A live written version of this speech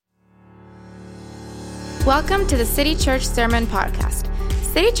Welcome to the City Church Sermon Podcast.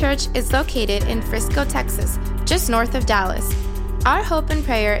 City Church is located in Frisco, Texas, just north of Dallas. Our hope and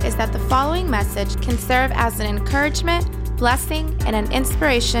prayer is that the following message can serve as an encouragement, blessing, and an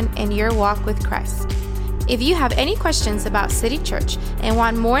inspiration in your walk with Christ. If you have any questions about City Church and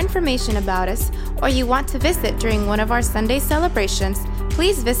want more information about us, or you want to visit during one of our Sunday celebrations,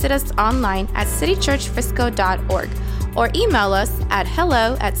 please visit us online at citychurchfrisco.org or email us at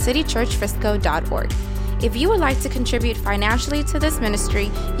hello@citychurchfrisco.org. If you would like to contribute financially to this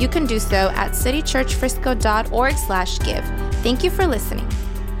ministry, you can do so at citychurchfrisco.org/give. Thank you for listening.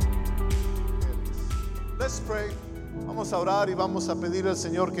 Let's pray. Vamos a orar y vamos a pedir al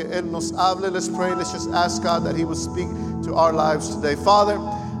Señor que Él nos hable. Let's pray. Let's just ask God that He will speak to our lives today. Father,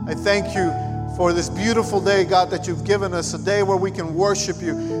 I thank you for this beautiful day, God, that you've given us, a day where we can worship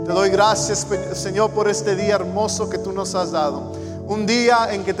you. Te doy gracias, Señor, por este día hermoso que tú nos has dado. Un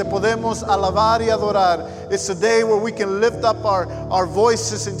día en que te podemos alabar y adorar. It's a day where we can lift up our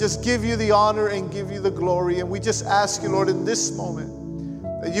voices and just give you the honor and give you the glory. And we just ask you, Lord, in this moment,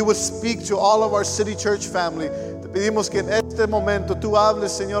 that you would speak to all of our City Church family. Te pedimos que en este momento tú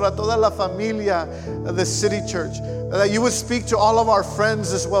hables, Señor, a toda la familia de City Church. That you would speak to all of our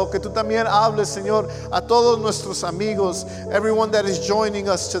friends as well. Que tú también hables, Señor, a todos nuestros amigos. Everyone that is joining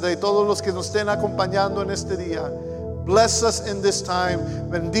us today. Todos los que nos estén acompañando en este día. Bless us in this time.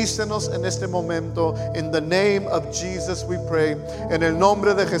 Bendícenos en este momento. In the name of Jesus we pray. En el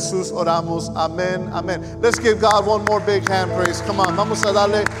nombre de Jesús oramos. Amén, amén. Let's give God one more big hand praise. Come on, vamos a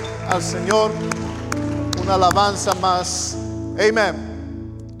darle al Señor una alabanza más.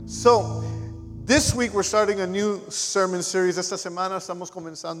 Amen. So, this week we're starting a new sermon series. Esta semana estamos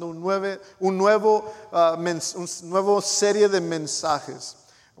comenzando un nuevo serie de mensajes.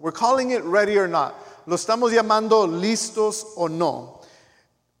 We're calling it Ready or Not. Lo estamos llamando listos o no.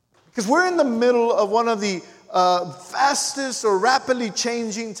 Because we're in the middle of one of the fastest or rapidly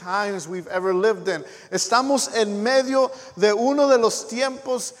changing times we've ever lived in. Estamos en medio de uno de los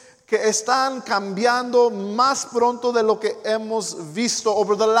tiempos que están cambiando más pronto de lo que hemos visto.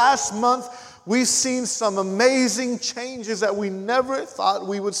 Over the last month, we've seen some amazing changes that we never thought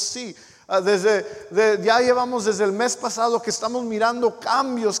we would see. Ya llevamos desde el mes pasado que estamos mirando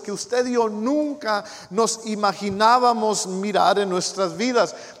cambios que usted y yo nunca nos imaginábamos mirar en nuestras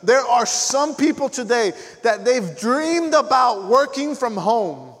vidas. There are some people today that they've dreamed about working from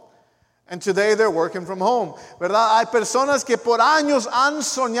home. And today they're working from home, ¿verdad? Hay personas que por años han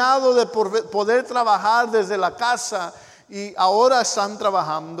soñado de poder trabajar desde la casa y ahora están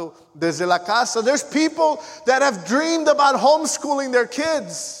trabajando desde la casa. There's people that have dreamed about homeschooling their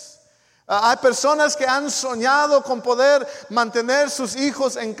kids. Hay personas que han soñado con poder mantener sus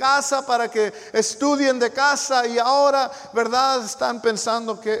hijos en casa para que estudien de casa y ahora, ¿verdad? Están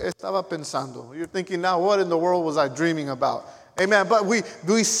pensando que estaba pensando. You're thinking now, what in the world was I dreaming about? Amen. But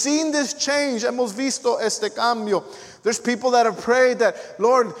we've seen this change. Hemos visto este cambio. There's people that have prayed that,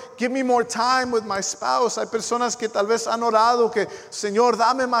 Lord, give me more time with my spouse. Hay personas que tal vez han orado que, Señor,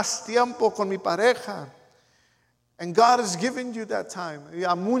 dame más tiempo con mi pareja. And God has given you that time. Y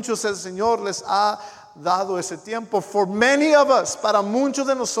a muchos el Señor les ha dado ese tiempo. For many of us, para muchos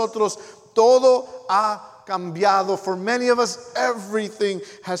de nosotros, todo ha cambiado. For many of us, everything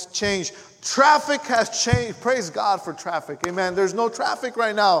has changed. Traffic has changed. Praise God for traffic. Amen. There's no traffic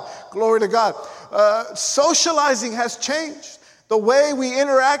right now. Glory to God. Socializing has changed. The way we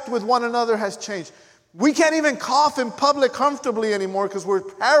interact with one another has changed. We can't even cough in public comfortably anymore because we're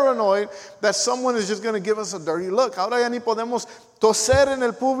paranoid that someone is just going to give us a dirty look. Ahora ya ni podemos toser en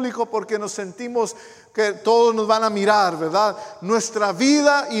el público porque nos sentimos que todos nos van a mirar, ¿verdad? Nuestra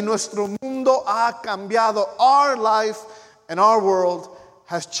vida y nuestro mundo ha cambiado. Our life and our world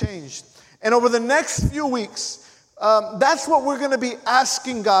has changed. And over the next few weeks, that's what we're going to be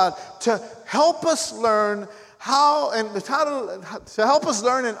asking God to help us learn to help us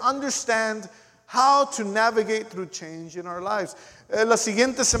learn and understand how to navigate through change in our lives. Las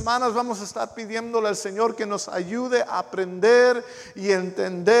siguientes semanas vamos a estar pidiéndole al Señor que nos ayude a aprender y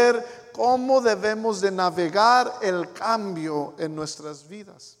entender cómo debemos de navegar el cambio en nuestras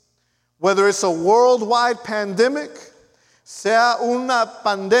vidas. Whether it's a worldwide pandemic, sea una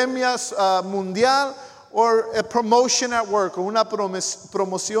pandemia mundial, or a promotion at work, o una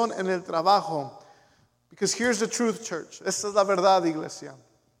promoción en el trabajo. Because here's the truth, church. Esta es la verdad, iglesia.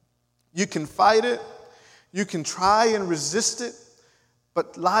 You can fight it, you can try and resist it,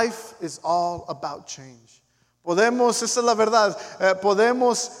 but life is all about change. Esa es la verdad,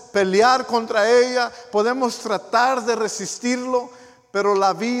 podemos pelear contra ella, podemos tratar de resistirlo, pero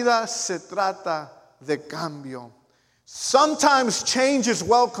la vida se trata de cambio. Sometimes change is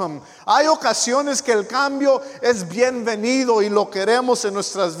welcome. Hay ocasiones que el cambio es bienvenido y lo queremos en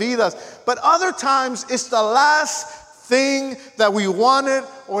nuestras vidas. But other times it's the last thing that we wanted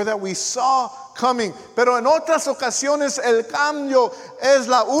or that we saw coming. Pero en otras ocasiones el cambio es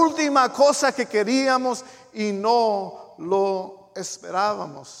la última cosa que queríamos y no lo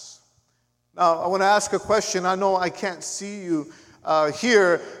esperábamos. Now, I want to ask a question. I know I can't see you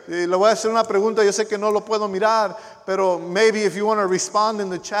here. Le voy a hacer una pregunta. Yo sé que no lo puedo mirar, pero maybe if you want to respond in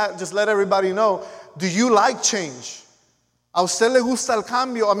the chat, just let everybody know. Do you like change? ¿A usted le gusta el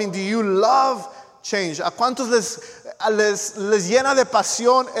cambio? I mean, do you love change? ¿A cuántos les llena de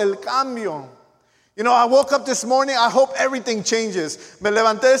pasión el cambio? You know, I woke up this morning, I hope everything changes. Me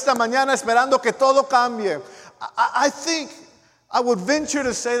levanté esta mañana esperando que todo cambie. I think I would venture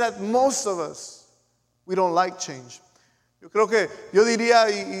to say that most of us, we don't like change. Yo diría,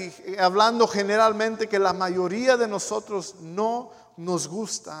 y hablando generalmente, que la mayoría de nosotros no nos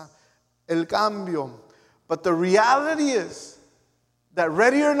gusta el cambio. But the reality is that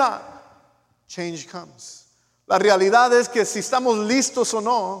ready or not, change comes. La realidad es que si estamos listos o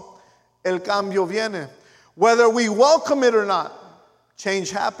no, el cambio viene. Whether we welcome it or not, change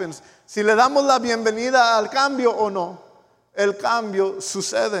happens. Si le damos la bienvenida al cambio o no, el cambio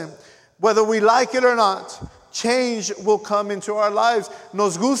sucede. Whether we like it or not, change will come into our lives.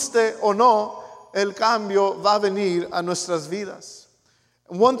 Nos guste o no, el cambio va a venir a nuestras vidas.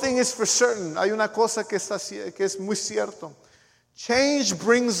 One thing is for certain, hay una cosa que es muy cierto. Change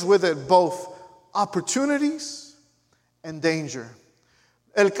brings with it both opportunities and danger.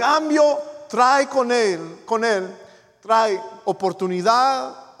 El cambio trae con él trae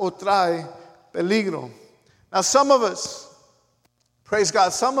oportunidad o trae peligro. Now some of us, praise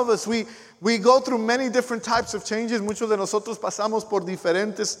God, some of us, we go through many different types of changes. Muchos de nosotros pasamos por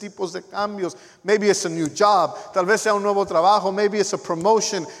diferentes tipos de cambios. Maybe it's a new job. Tal vez sea un nuevo trabajo. Maybe it's a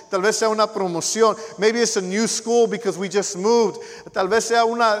promotion. Tal vez sea una promoción. Maybe it's a new school because we just moved. Tal vez sea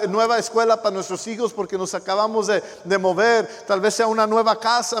una nueva escuela para nuestros hijos porque nos acabamos de mover. Tal vez sea una nueva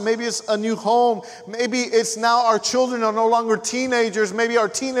casa. Maybe it's a new home. Maybe it's now our children are no longer teenagers. Maybe our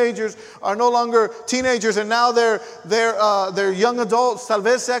teenagers are no longer teenagers and now they're young adults. Tal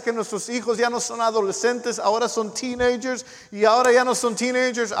vez sea que nuestros hijos ya no son adolescentes, ahora son teenagers, y ahora ya no son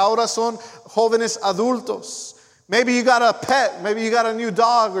teenagers, ahora son jóvenes adultos. Maybe you got a pet, maybe you got a new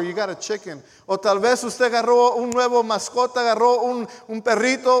dog, or you got a chicken. O tal vez usted agarró un nuevo mascota, agarró un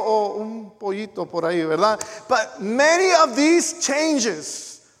perrito o un pollito por ahí, ¿verdad? But many of these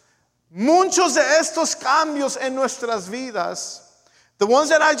changes, muchos de estos cambios en nuestras vidas, the ones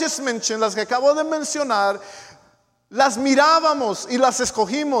that I just mentioned, las que acabo de mencionar, las mirábamos y las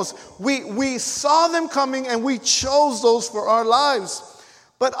escogimos. We saw them coming and we chose those for our lives.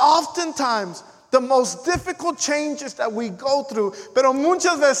 But oftentimes, the most difficult changes that we go through, pero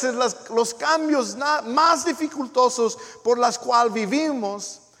muchas veces los cambios más dificultosos por las cuales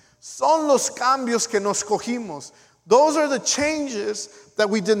vivimos son los cambios que nos cogimos. Those are the changes that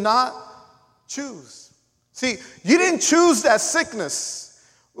we did not choose. See, you didn't choose that sickness.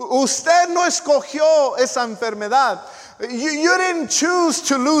 Usted no escogió esa enfermedad. You didn't choose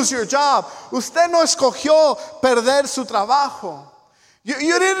to lose your job. Usted no escogió perder su trabajo. You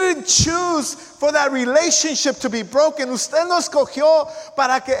didn't choose for that relationship to be broken. Usted no escogió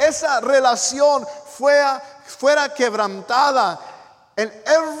para que esa relación fuera quebrantada. And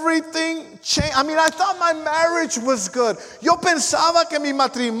everything changed. I mean, I thought my marriage was good. Yo pensaba que mi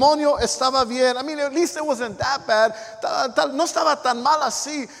matrimonio estaba bien. I mean, at least it wasn't that bad. No estaba tan mal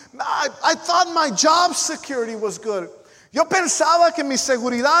así. I thought my job security was good. Yo pensaba que mi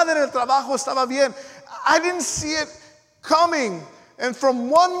seguridad en el trabajo estaba bien. I didn't see it coming. And from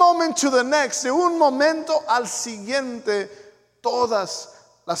one moment to the next, de un momento al siguiente, todas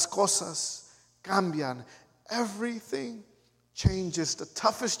las cosas cambian. Everything changes, the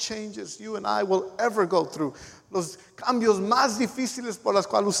toughest changes you and I will ever go through. Los cambios más difíciles por los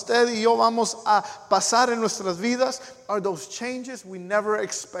cuales usted y yo vamos a pasar en nuestras vidas are those changes we never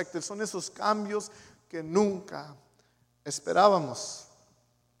expected. Son esos cambios que nunca esperábamos.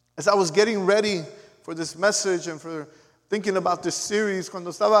 As I was getting ready for this message and for thinking about this series,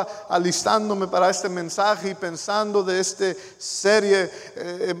 cuando estaba alistándome para este mensaje y pensando de esta serie,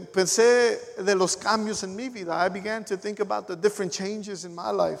 pensé de los cambios en mi vida. I began to think about the different changes in my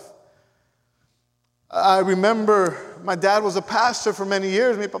life. I remember my dad was a pastor for many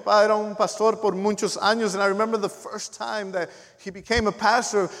years. Mi papá era un pastor por muchos años. And I remember the first time that he became a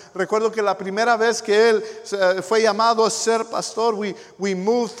pastor. Recuerdo que la primera vez que él fue llamado a ser pastor, we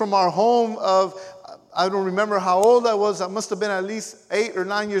moved from our home of I don't remember how old I was. I must have been at least 8 or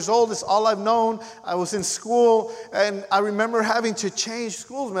 9 years old. It's all I've known. I was in school, and I remember having to change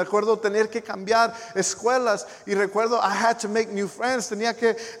schools. Me acuerdo tener que cambiar escuelas. Y recuerdo I had to make new friends. Tenía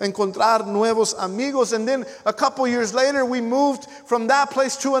que encontrar nuevos amigos. And then a couple years later, we moved from that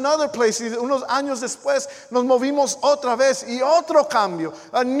place to another place. Y unos años después, nos movimos otra vez. Y otro cambio.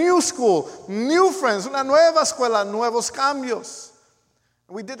 A new school, new friends. Una nueva escuela, nuevos cambios.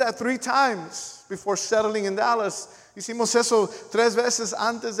 We did that 3 times before settling in Dallas. Hicimos eso 3 veces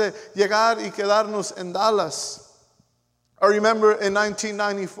antes de llegar y quedarnos en Dallas. I remember in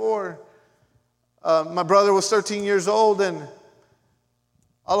 1994, my brother was 13 years old, and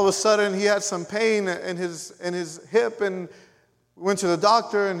all of a sudden he had some pain in his hip, and we went to the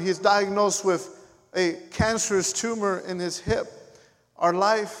doctor, and he's diagnosed with a cancerous tumor in his hip. Our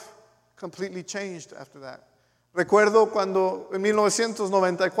life completely changed after that. Recuerdo cuando en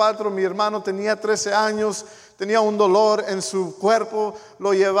 1994 mi hermano tenía 13 años, tenía un dolor en su cuerpo,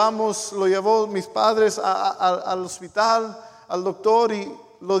 lo llevó mis padres al hospital, al doctor, y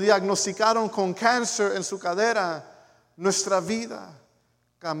lo diagnosticaron con cáncer en su cadera. Nuestra vida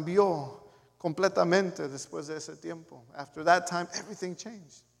cambió completamente después de ese tiempo. After that time, everything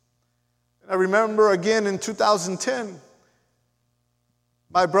changed. And I remember again in 2010,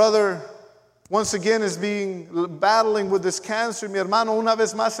 my brother once again is battling with this cancer. Mi hermano una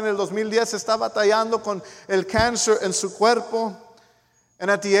vez más en el 2010 está batallando con el cáncer en su cuerpo. And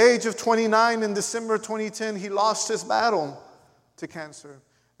at the age of 29 in December 2010, he lost his battle to cancer.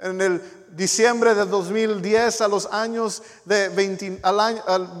 En el diciembre del 2010, a los años de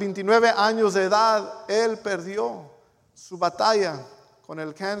 29 años de edad, él perdió su batalla con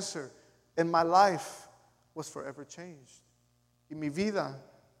el cáncer. And my life was forever changed. Y mi vida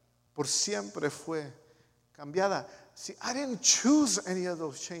por siempre fue cambiada. See, I didn't choose any of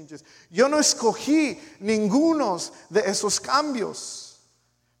those changes. Yo no escogí ninguno de esos cambios.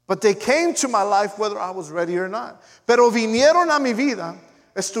 But they came to my life whether I was ready or not. Pero vinieron a mi vida,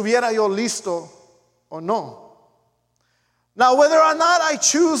 estuviera yo listo o no. Now, whether or not I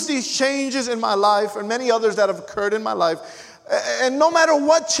choose these changes in my life, and many others that have occurred in my life, and no matter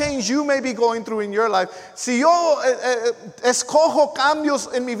what change you may be going through in your life, si yo escojo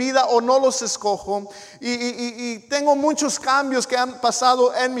cambios en mi vida o no los escojo, y tengo muchos cambios que han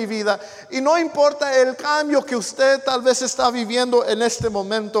pasado en mi vida, y no importa el cambio que usted tal vez está viviendo en este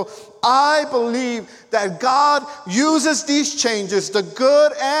momento, I believe that God uses these changes, the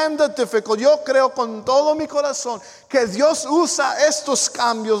good and the difficult. Yo creo con todo mi corazón que Dios usa estos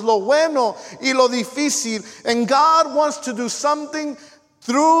cambios, lo bueno y lo difícil, and God wants to do something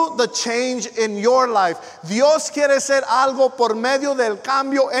through the change in your life. Dios quiere hacer algo por medio del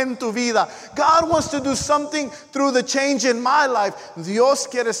cambio en tu vida. God wants to do something through the change in my life. Dios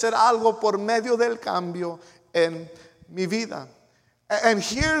quiere hacer algo por medio del cambio en mi vida. And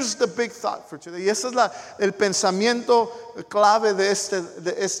here's the big thought for today. Y ese es el pensamiento clave de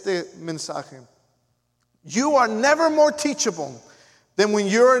este mensaje. You are never more teachable than when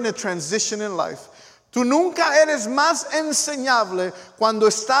you're in a transition in life. Tú nunca eres más enseñable cuando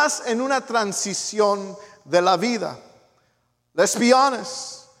estás en una transición de la vida. Let's be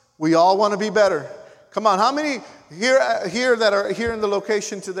honest. We all want to be better. Come on, how many here that are here in the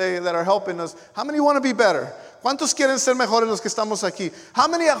location today that are helping us, how many want to be better? ¿Cuántos quieren ser mejores los que estamos aquí? How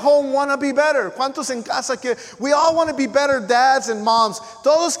many at home want to be better? ¿Cuántos en casa quieren? We all want to be better dads and moms.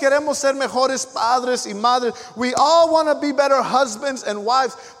 Todos queremos ser mejores padres y madres. We all want to be better husbands and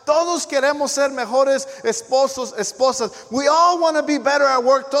wives. Todos queremos ser mejores esposos, esposas. We all want to be better at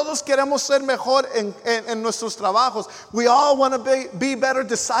work. Todos queremos ser mejor en nuestros trabajos. We all want to be better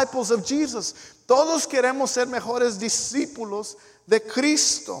disciples of Jesus. Todos queremos ser mejores discípulos de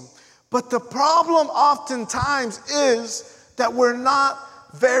Cristo. But the problem oftentimes is that we're not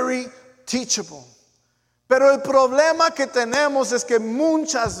very teachable. Pero el problema que tenemos es que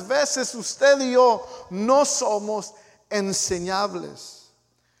muchas veces usted y yo no somos enseñables.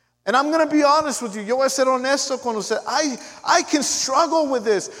 And I'm going to be honest with you. Yo voy a ser honesto con usted. I can struggle with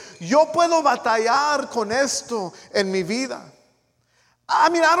this. Yo puedo batallar con esto en mi vida. I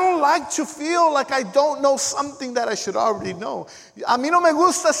mean, I don't like to feel like I don't know something that I should already know. A mí no me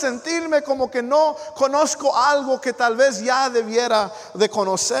gusta sentirme como que no conozco algo que tal vez ya debiera de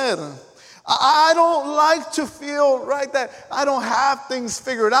conocer. I don't like to feel, right, that I don't have things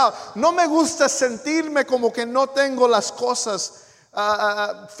figured out. No me gusta sentirme como que no tengo las cosas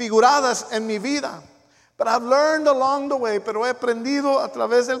figuradas en mi vida. But I've learned along the way, pero he aprendido a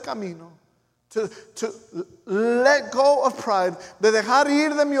través del camino, to let go of pride, de dejar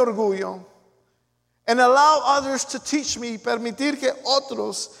ir de mi orgullo, and allow others to teach me, permitir que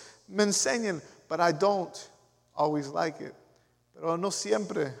otros me enseñen. but I don't always like it. Pero no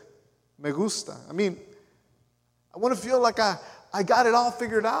siempre me gusta. I mean, I want to feel like I got it all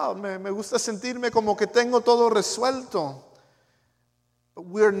figured out. Me gusta sentirme como que tengo todo resuelto. But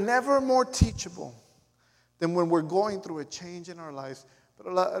we're never more teachable than when we're going through a change in our lives.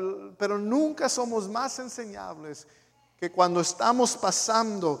 Pero nunca somos más enseñables que cuando estamos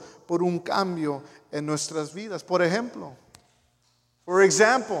pasando por un cambio en nuestras vidas. For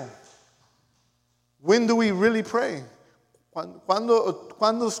example, when do we really pray? Cuando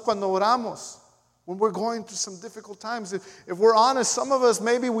oramos? When we're going through some difficult times. If we're honest, some of us,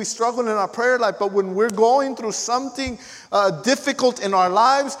 maybe we struggle in our prayer life, but when we're going through something difficult in our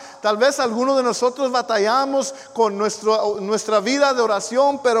lives, tal vez algunos de nosotros batallamos con nuestra vida de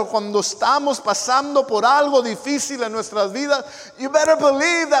oración, pero cuando estamos pasando por algo difícil en nuestras vidas, you better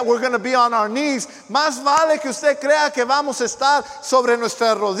believe that we're going to be on our knees. Más vale que usted crea que vamos a estar sobre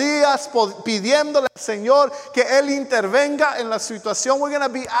nuestras rodillas pidiéndole al Señor que Él intervenga en la situación. We're going to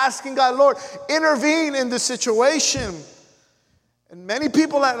be asking God, Lord, intervene in the situation. And many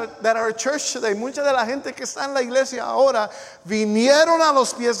people that are at church today, mucha de la gente que está en la iglesia ahora, vinieron a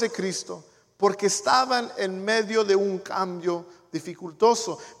los pies de Cristo porque estaban en medio de un cambio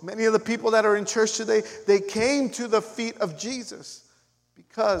dificultoso. Many of the people that are in church today, they came to the feet of Jesus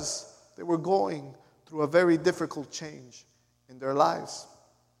because they were going through a very difficult change in their lives.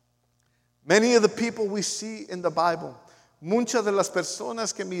 Many of the people we see in the Bible, muchas de las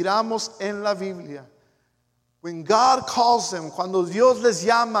personas que miramos en la Biblia, when God calls them, cuando Dios les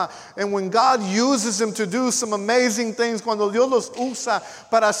llama, and when God uses them to do some amazing things, cuando Dios los usa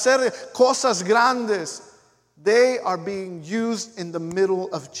para hacer cosas grandes, they are being used in the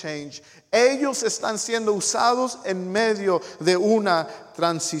middle of change. Ellos están siendo usados en medio de una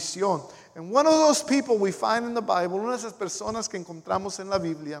transición. And one of those people we find in the Bible, una de esas personas que encontramos en la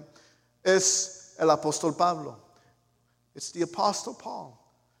Biblia, es el apóstol Pablo. It's the Apostle Paul.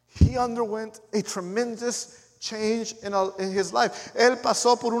 He underwent a tremendous change in his life. Él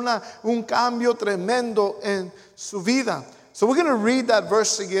pasó por un cambio tremendo en su vida. So we're going to read that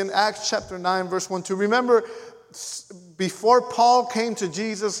verse again, Acts chapter 9, verse 1-2. Remember, before Paul came to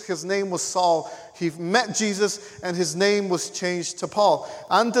Jesus, his name was Saul. He met Jesus and his name was changed to Paul.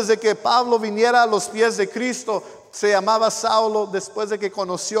 Antes de que Pablo viniera a los pies de Cristo, se llamaba Saulo. Después de que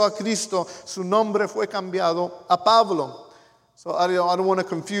conoció a Cristo, su nombre fue cambiado a Pablo. So I don't want to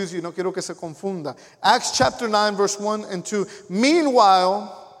confuse you. No quiero que se confunda. Acts chapter 9, verse 1 and 2.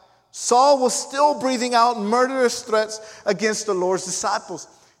 Meanwhile, Saul was still breathing out murderous threats against the Lord's disciples.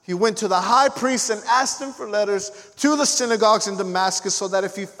 He went to the high priest and asked him for letters to the synagogues in Damascus, so that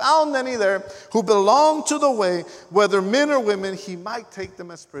if he found any there who belonged to the way, whether men or women, he might take them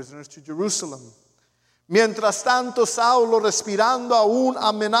as prisoners to Jerusalem. Mientras tanto, Saulo, respirando aún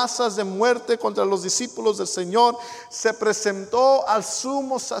amenazas de muerte contra los discípulos del Señor, se presentó al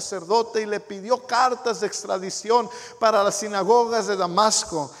sumo sacerdote y le pidió cartas de extradición para las sinagogas de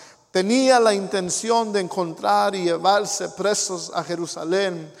Damasco. Tenía la intención de encontrar y llevarse presos a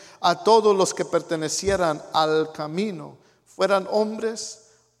Jerusalén a todos los que pertenecieran al camino, fueran hombres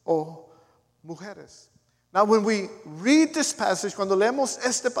o mujeres. Now, when we read this passage, cuando leemos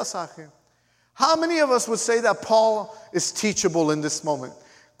este pasaje, how many of us would say that Paul is teachable in this moment?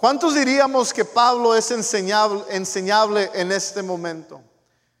 ¿Cuántos diríamos que Pablo es enseñable en este momento?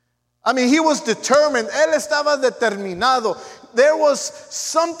 I mean, he was determined. Él estaba determinado. There was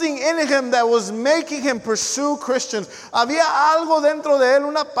something in him that was making him pursue Christians. Había algo dentro de él,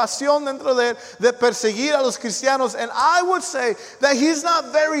 una pasión dentro de él de perseguir a los cristianos. And I would say that he's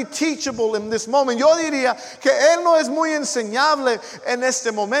not very teachable in this moment. Yo diría que él no es muy enseñable en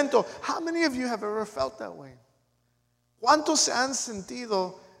este momento. How many of you have ever felt that way? ¿Cuántos se han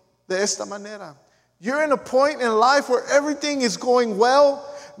sentido de esta manera? You're in a point in life where everything is going well.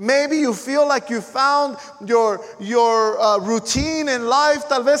 Maybe you feel like you found your routine in life.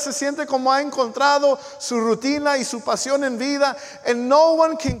 Tal vez se siente como ha encontrado su rutina y su pasión en vida. And no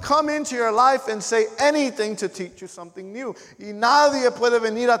one can come into your life and say anything to teach you something new. Y nadie puede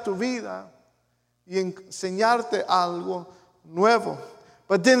venir a tu vida y enseñarte algo nuevo.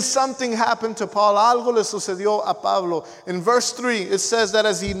 But then something happened to Paul. Algo le sucedió a Pablo. In verse 3, it says that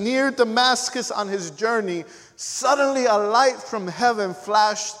as he neared Damascus on his journey, suddenly a light from heaven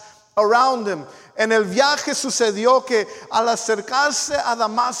flashed around him. En el viaje sucedió que al acercarse a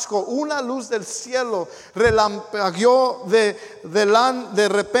Damasco, una luz del cielo relampagueó de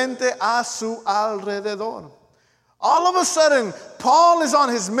repente a su alrededor. All of a sudden, Paul is on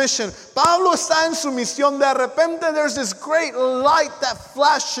his mission. Pablo está en su misión. De repente, there's this great light that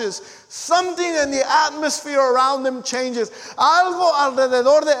flashes. Something in the atmosphere around him changes. Algo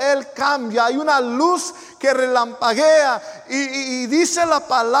alrededor de él cambia. Hay una luz que relampaguea. Y dice la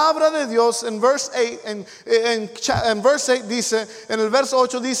palabra de Dios en verse 8. En verse 8 dice, en el verso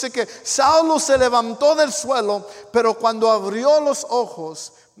 8 dice que Saulo se levantó del suelo, pero cuando abrió los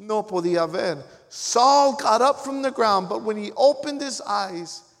ojos no podía ver. Saul got up from the ground, but when he opened his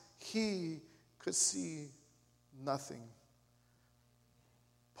eyes, he could see nothing.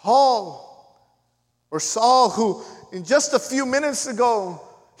 Saul, who in just a few minutes ago,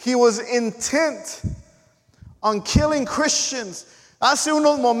 he was intent on killing Christians. Hace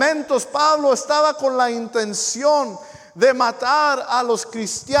unos momentos, Pablo estaba con la intención de matar a los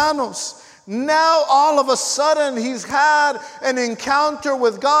cristianos. Now all of a sudden he's had an encounter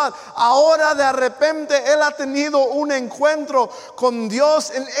with God. Ahora de repente él ha tenido un encuentro con Dios.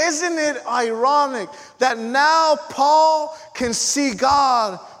 And isn't it ironic that now Paul can see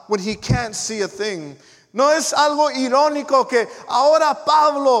God when he can't see a thing? ¿No es algo irónico que ahora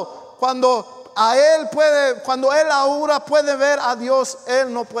Pablo cuando él ahora puede ver a Dios,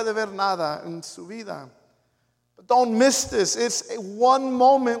 él no puede ver nada en su vida? Don't miss this. It's one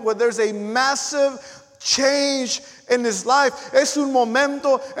moment where there's a massive change in his life. Es un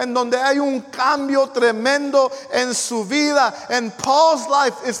momento en donde hay un cambio tremendo en su vida. And Paul's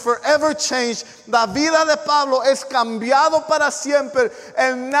life is forever changed. La vida de Pablo es cambiado para siempre.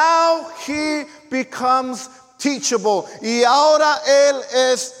 And now he becomes teachable. Y ahora él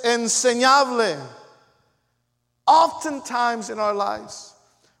es enseñable. Oftentimes in our lives,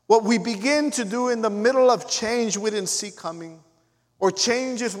 what we begin to do in the middle of change we didn't see coming, or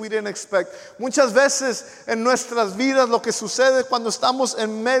changes we didn't expect. Muchas veces en nuestras vidas lo que sucede cuando estamos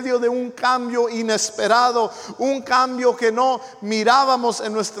en medio de un cambio inesperado, un cambio que no mirábamos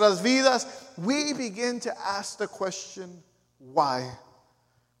en nuestras vidas, we begin to ask the question, why?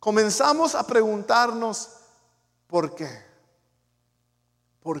 Comenzamos a preguntarnos, ¿por qué?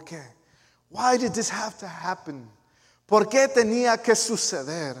 ¿Por qué? Why did this have to happen? ¿Por qué tenía que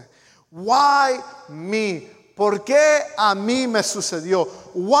suceder? Why me? ¿Por qué a mí me sucedió?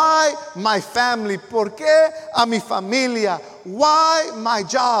 Why my family? ¿Por qué a mi familia? Why my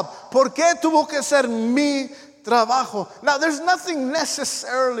job? ¿Por qué tuvo que ser mi trabajo? Now, there's nothing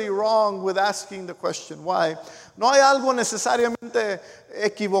necessarily wrong with asking the question why. No hay algo necesariamente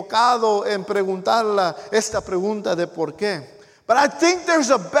equivocado en preguntar esta pregunta de por qué. But I think there's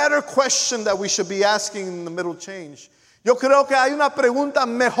a better question that we should be asking in the middle change. Yo creo que hay una pregunta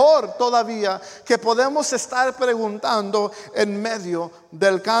mejor todavía que podemos estar preguntando en medio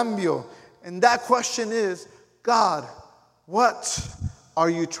del cambio. And that question is, God, what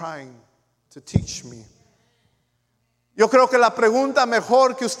are you trying to teach me? Yo creo que la pregunta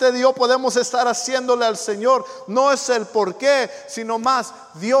mejor que usted y yo podemos estar haciéndole al Señor no es el por qué, sino más,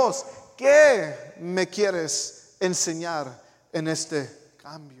 Dios, ¿qué me quieres enseñar en este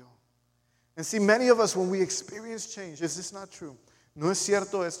cambio? And see, many of us, when we experience change, is this not true? No es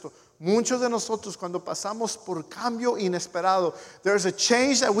cierto esto. Muchos de nosotros cuando pasamos por cambio inesperado, there's a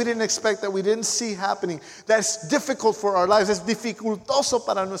change that we didn't expect, that we didn't see happening, that's difficult for our lives, es dificultoso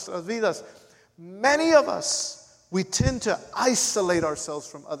para nuestras vidas. Many of us, we tend to isolate ourselves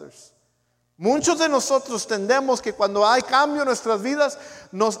from others. Muchos de nosotros tendemos que cuando hay cambio en nuestras vidas,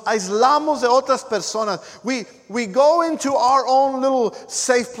 nos aislamos de otras personas. We go into our own little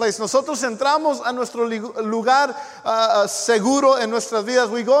safe place. Nosotros entramos a nuestro lugar seguro en nuestras vidas.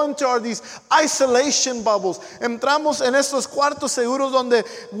 We go into these isolation bubbles. Entramos en estos cuartos seguros donde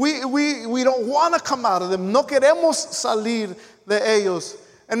we don't want to come out of them. No queremos salir de ellos.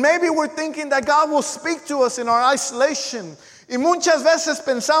 And maybe we're thinking that God will speak to us in our isolation. Y muchas veces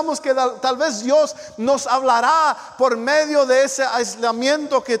pensamos que tal vez Dios nos hablará por medio de ese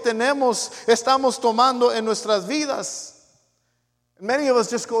aislamiento que estamos tomando en nuestras vidas. Many of us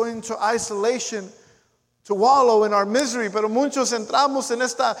just go into isolation to wallow in our misery, pero muchos entramos en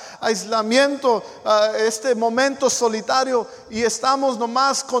este aislamiento, este momento solitario, y estamos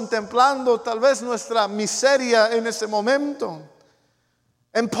nomás contemplando tal vez nuestra miseria en ese momento.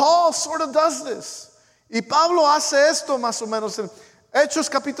 And Paul sort of does this. Y Pablo hace esto más o menos en Hechos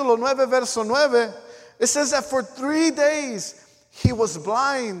capítulo 9, verso 9. It says that for 3 days he was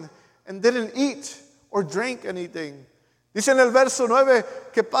blind and didn't eat or drink anything. Dice en el verso 9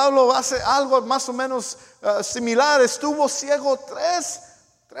 que Pablo hace algo más o menos similar. Estuvo ciego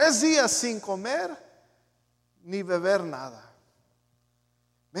tres días sin comer ni beber nada.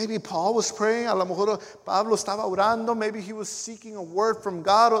 Maybe Paul was praying, a lo mejor Pablo estaba orando, maybe he was seeking a word from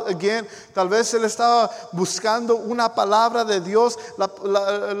God again. Tal vez él estaba buscando una palabra de Dios.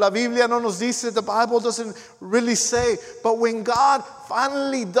 La Biblia no nos dice, the Bible doesn't really say. But when God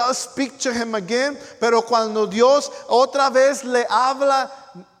finally does speak to him again, pero cuando Dios otra vez le habla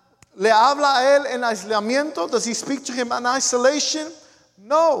a él en aislamiento, does he speak to him in isolation?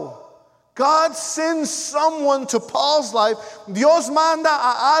 No. God sends someone to Paul's life. Dios manda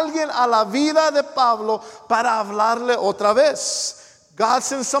a alguien a la vida de Pablo para hablarle otra vez. God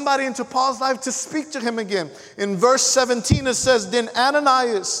sends somebody into Paul's life to speak to him again. In verse 17 it says, then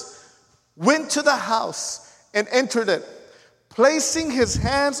Ananias went to the house and entered it. Placing his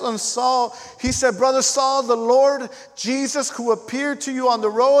hands on Saul, he said, Brother Saul, the Lord Jesus, who appeared to you on the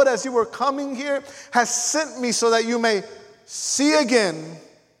road as you were coming here, has sent me so that you may see again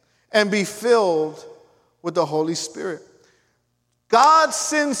and be filled with the Holy Spirit. God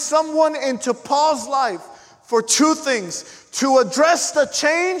sends someone into Paul's life for two things: to address the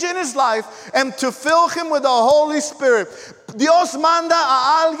change in his life and to fill him with the Holy Spirit. Dios manda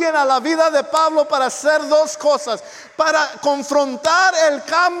a alguien a la vida de Pablo para hacer dos cosas: para confrontar el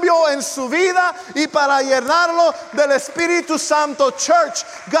cambio en su vida y para llenarlo del Espíritu Santo. Church,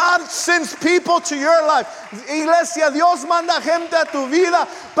 God sends people to your life. Iglesia, Dios manda gente a tu vida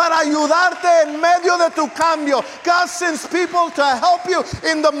para ayudarte en medio de tu cambio. God sends people to help you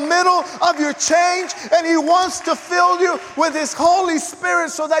in the middle of your change, and He wants to fill you with His Holy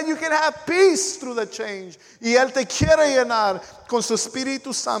Spirit so that you can have peace through the change. Y Él te quiere llenar con su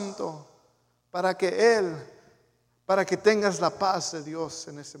Espíritu Santo para que tengas la paz de Dios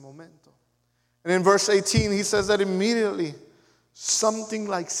en ese momento. And in verse 18 he says that immediately something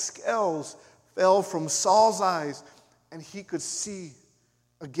like scales fell from Saul's eyes and he could see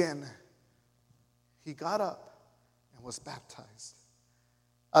again. He got up and was baptized.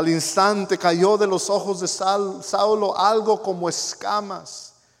 Al instante cayó de los ojos de Saulo algo como escamas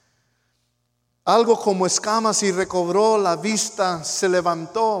y recobró la vista, se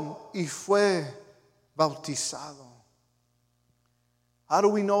levantó y fue bautizado. How do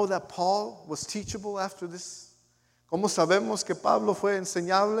we know that Paul was teachable after this? ¿Cómo sabemos que Pablo fue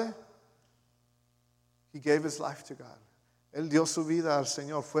enseñable? He gave his life to God. Él dio su vida al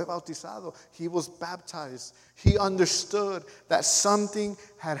Señor, fue bautizado. He was baptized. He understood that something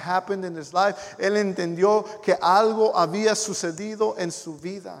had happened in his life. Él entendió que algo había sucedido en su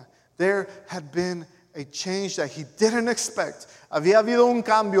vida. There had been a change that he didn't expect. Había habido un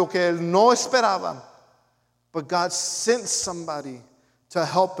cambio que él no esperaba. But God sent somebody to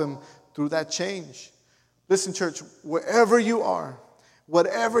help him through that change. Listen, church, wherever you are,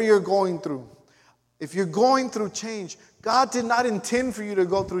 whatever you're going through, if you're going through change, God did not intend for you to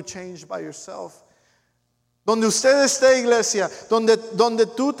go through change by yourself. Donde usted esté, iglesia, donde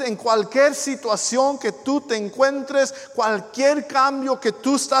tú en cualquier situación que tú te encuentres, cualquier cambio que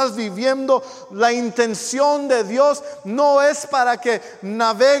tú estás viviendo, la intención de Dios no es para que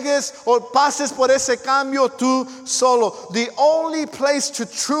navegues o pases por ese cambio tú solo. The only place to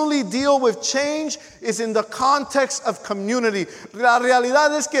truly deal with change is in the context of community. La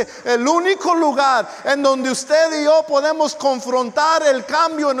realidad es que el único lugar en donde usted y yo podemos confrontar el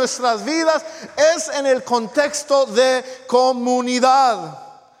cambio en nuestras vidas es en el contexto de comunidad.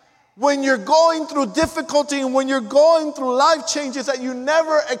 When you're going through difficulty and when you're going through life changes that you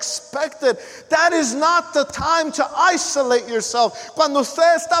never expected, that is not the time to isolate yourself. Cuando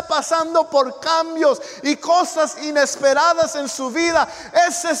usted está pasando por cambios y cosas inesperadas en su vida,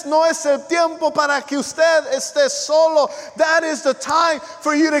 ese no es el tiempo para que usted esté solo. That is the time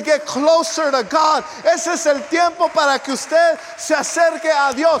for you to get closer to God. Ese es el tiempo para que usted se acerque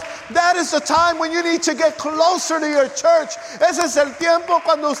a Dios. That is the time when you need to get closer to your church. Ese es el tiempo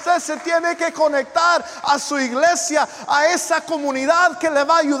cuando usted se tiene que conectar a su iglesia, a esa comunidad que le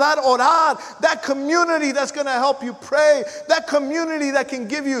va a ayudar a orar. That community that's going to help you pray. That community that can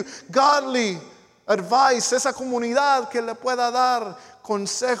give you godly advice. Esa comunidad que le pueda dar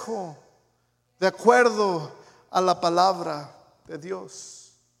consejo de acuerdo a la palabra de Dios.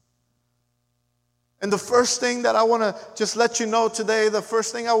 And the first thing that I want to just let you know today, the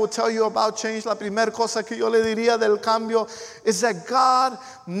first thing I will tell you about change, la primera cosa que yo le diría del cambio, is that God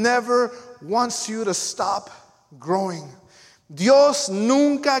never wants you to stop growing. Dios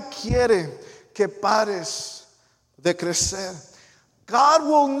nunca quiere que pares de crecer. God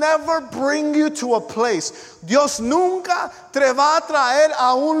will never bring you to a place. Dios nunca te va a traer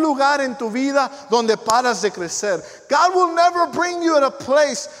a un lugar en tu vida donde paras de crecer. God will never bring you at a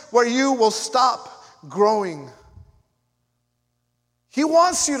place where you will stop growing. He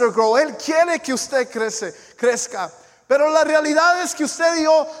wants you to grow. Él quiere que usted crezca. Pero la realidad es que usted y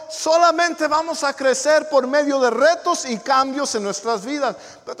yo solamente vamos a crecer por medio de retos y cambios en nuestras vidas.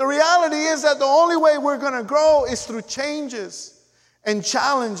 But the reality is that the only way we're going to grow is through changes and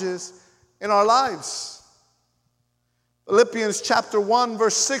challenges in our lives. Philippians chapter 1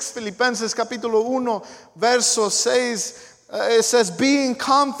 verse 6, Filipenses capítulo 1 verso 6, it says, being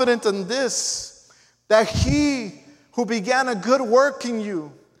confident in this, that he who began a good work in you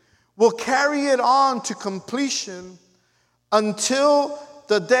will carry it on to completion until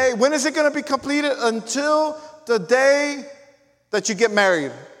the day. When is it going to be completed? Until the day that you get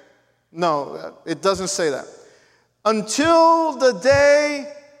married. No, it doesn't say that. Until the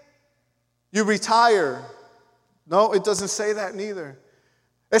day you retire. No, it doesn't say that neither.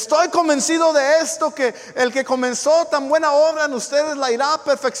 Estoy convencido de esto, que el que comenzó tan buena obra en ustedes la irá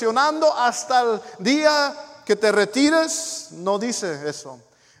perfeccionando hasta el día que te retires. No dice eso.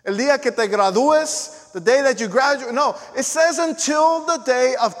 El día que te gradúes, the day that you graduate. No, it says until the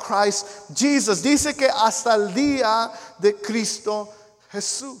day of Christ Jesus. Dice que hasta el día de Cristo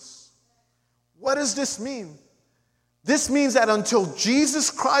Jesús. What does this mean? This means that until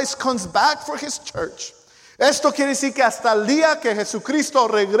Jesus Christ comes back for his church, esto quiere decir que hasta el día que Jesucristo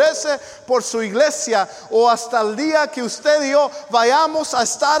regrese por su iglesia, o hasta el día que usted y yo vayamos a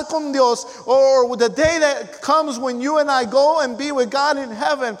estar con Dios, or the day that comes when you and I go and be with God in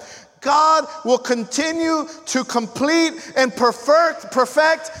heaven, God will continue to complete and perfect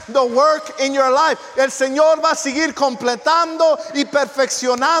the work in your life. El Señor va a seguir completando y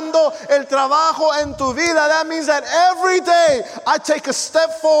perfeccionando el trabajo en tu vida. That means that every day I take a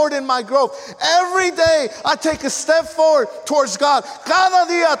step forward in my growth. Every day I take a step forward towards God. Cada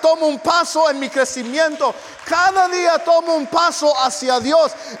día tomo un paso en mi crecimiento. Cada día tomo un paso hacia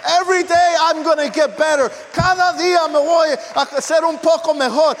Dios. Every day I'm going to get better. Cada día me voy a hacer un poco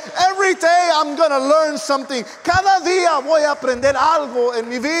mejor. Every day I'm going to learn something. Cada día voy a aprender algo en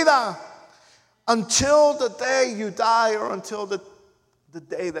mi vida. Until the day you die, or until the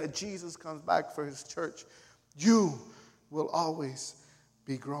day that Jesus comes back for his church, you will always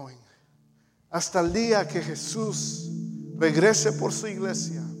be growing. Hasta el día que Jesús regrese por su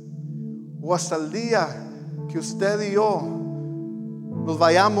iglesia, o hasta el día que usted y yo nos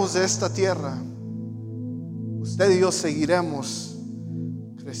vayamos de esta tierra, usted y yo seguiremos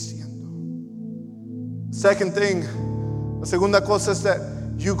creciendo. Second thing, la segunda cosa es that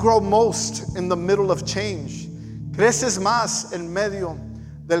you grow most in the middle of change. Creces más en medio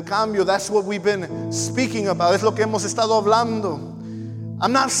del cambio. That's what we've been speaking about. Es lo que hemos estado hablando.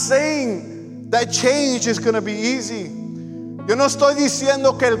 I'm not saying that change is going to be easy. Yo no estoy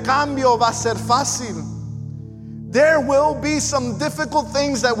diciendo que el cambio va a ser fácil. There will be some difficult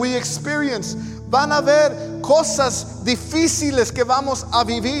things that we experience. Van a haber cosas difíciles que vamos a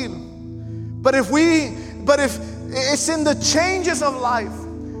vivir. But if it's in the changes of life,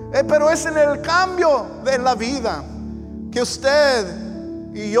 pero es en el cambio de la vida que usted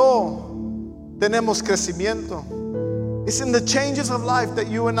y yo tenemos crecimiento. It's in the changes of life that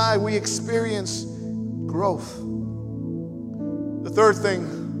you and I, we experience growth. The third thing,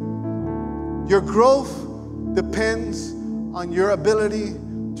 your growth depends on your ability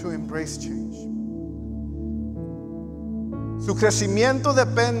to embrace change. Su crecimiento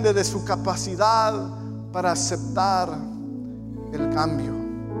depende de su capacidad para aceptar el cambio.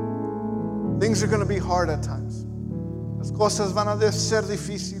 Things are going to be hard at times. Las cosas van a ser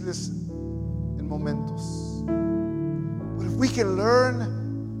difíciles en momentos. But if we can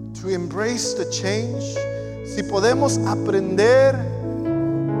learn to embrace the change, si podemos aprender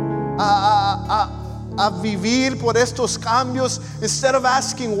a vivir por estos cambios, instead of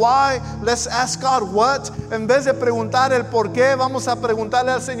asking why, let's ask God what. En vez de preguntar el por qué, vamos a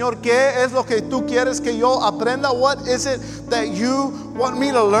preguntarle al Señor qué es lo que tú quieres que yo aprenda. What is it that you want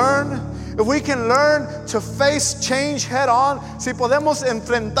me to learn? If we can learn to face change head on, si podemos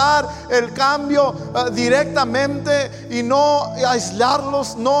enfrentar el cambio directamente y no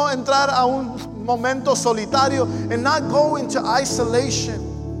aislarlos, no entrar a un momento solitario, and not go into isolation,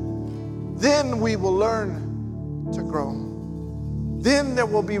 then we will learn to grow. Then there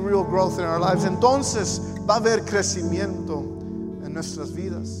will be real growth in our lives. Entonces va a haber crecimiento en nuestras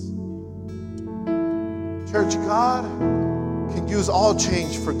vidas. Church, God can use all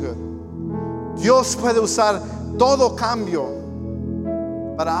change for good. Dios puede usar todo cambio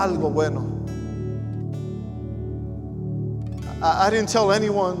para algo bueno. I didn't tell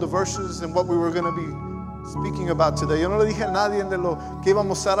anyone the verses and what we were going to be speaking about today. Yo no le dije a nadie de lo que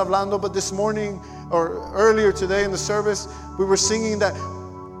íbamos a estar hablando, but this morning or earlier today in the service, we were singing that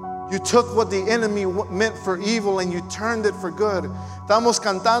you took what the enemy meant for evil and you turned it for good. Estamos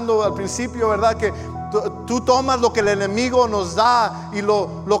cantando al principio, ¿verdad? Que Tú tomas lo que el enemigo nos da y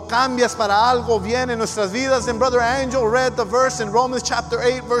lo cambias para algo bien en nuestras vidas. And Brother Angel read the verse in Romans chapter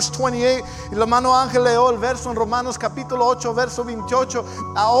 8 verse 28. Y el hermano Ángel leyó el verso en Romanos capítulo 8 verso 28.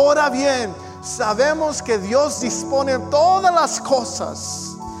 Ahora bien, sabemos que Dios dispone todas las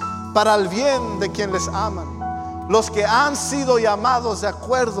cosas para el bien de quien les aman, los que han sido llamados de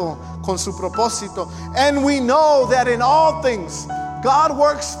acuerdo con su propósito. And we know that in all things God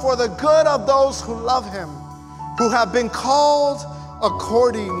works for the good of those who love Him, who have been called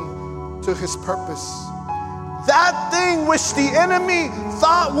according to His purpose. That thing which the enemy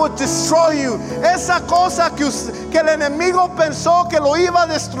thought would destroy you, esa cosa que el enemigo pensó que lo iba a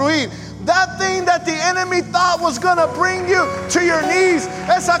destruir, that thing that the enemy thought was going to bring you to your knees,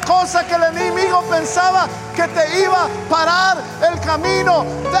 esa cosa que el enemigo pensaba que te iba a parar el camino,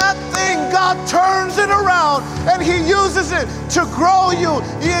 that thing God turns it around and He uses it to grow you.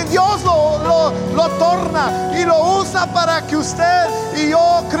 Y Dios lo torna y lo usa para que usted y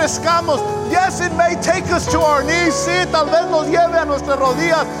yo crezcamos. Yes, it may take us to our knees. Sí, tal vez nos lleve a nuestras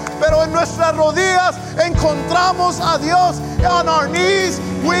rodillas, pero en nuestras rodillas encontramos a Dios. On our knees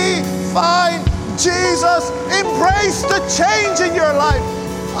we find Jesus. Embrace the change in your life.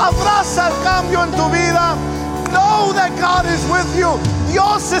 Abraza el cambio en tu vida. Know that God is with you.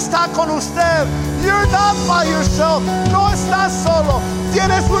 Dios está con usted. You're not by yourself. No estás solo.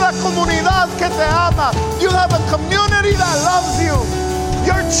 Tienes una comunidad que te ama. You have a community that loves you.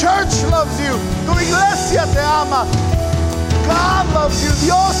 Your church loves you. Tu iglesia te ama. God loves you.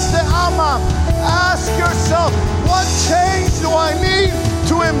 Dios te ama. Ask yourself, what change do I need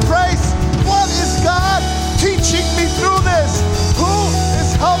to embrace? What is God teaching me through this? Who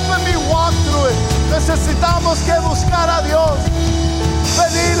is helping me walk through it? Necesitamos que buscar a Dios.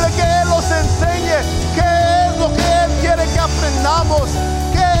 Pedirle que Él nos enseñe qué es lo que Él quiere que aprendamos.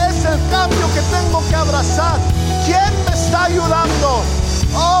 ¿Qué es el cambio que tengo que abrazar? ¿Quién me está ayudando?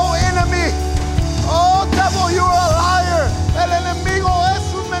 Oh, enemy. Oh, devil, you are